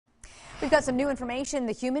We've got some new information.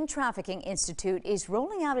 The Human Trafficking Institute is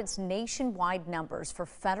rolling out its nationwide numbers for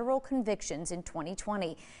federal convictions in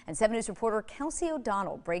 2020. And 7 News reporter Kelsey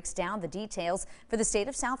O'Donnell breaks down the details for the state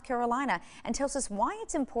of South Carolina and tells us why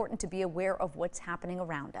it's important to be aware of what's happening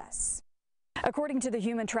around us. According to the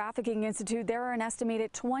Human Trafficking Institute, there are an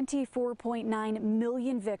estimated 24.9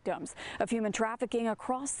 million victims of human trafficking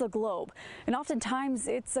across the globe. And oftentimes,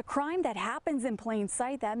 it's a crime that happens in plain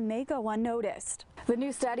sight that may go unnoticed. The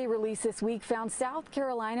new study released this week found South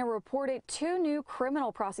Carolina reported 2 new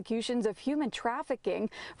criminal prosecutions of human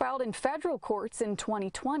trafficking filed in federal courts in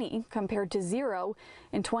 2020 compared to 0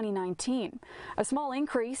 in 2019. A small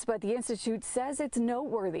increase, but the Institute says it's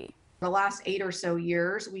noteworthy. The last 8 or so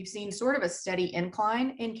years, we've seen sort of a steady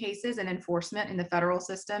incline in cases and enforcement in the federal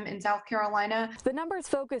system in South Carolina. The numbers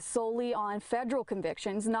focus solely on federal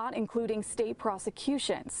convictions, not including state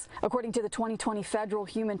prosecutions. According to the 2020 Federal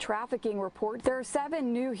Human Trafficking Report, there are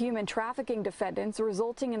 7 new human trafficking defendants,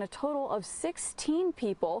 resulting in a total of 16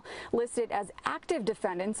 people listed as active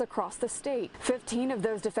defendants across the state. 15 of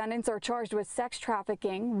those defendants are charged with sex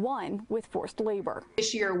trafficking, 1 with forced labor.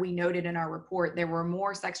 This year, we noted in our report there were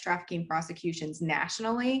more sex trafficking prosecutions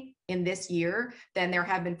nationally in this year than there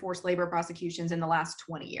have been forced labor prosecutions in the last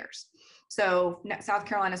 20 years. So South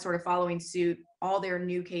Carolina sort of following suit. All their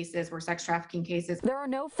new cases were sex trafficking cases. There are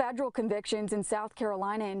no federal convictions in South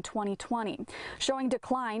Carolina in 2020, showing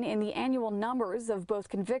decline in the annual numbers of both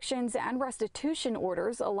convictions and restitution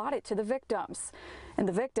orders allotted to the victims. And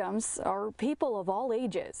the victims are people of all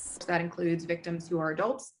ages. That includes victims who are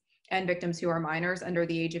adults and victims who are minors under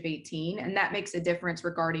the age of 18. And that makes a difference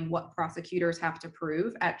regarding what prosecutors have to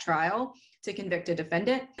prove at trial to convict a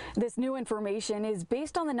defendant. This new information is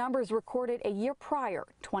based on the numbers recorded a year prior.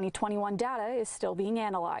 2021 data is still being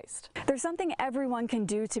analyzed. There's something everyone can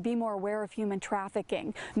do to be more aware of human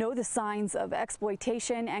trafficking. Know the signs of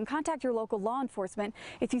exploitation and contact your local law enforcement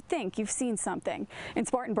if you think you've seen something. In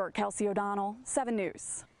Spartanburg, Kelsey O'Donnell, 7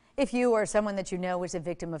 News. If you or someone that you know is a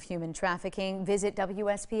victim of human trafficking, visit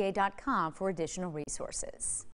WSPA.com for additional resources.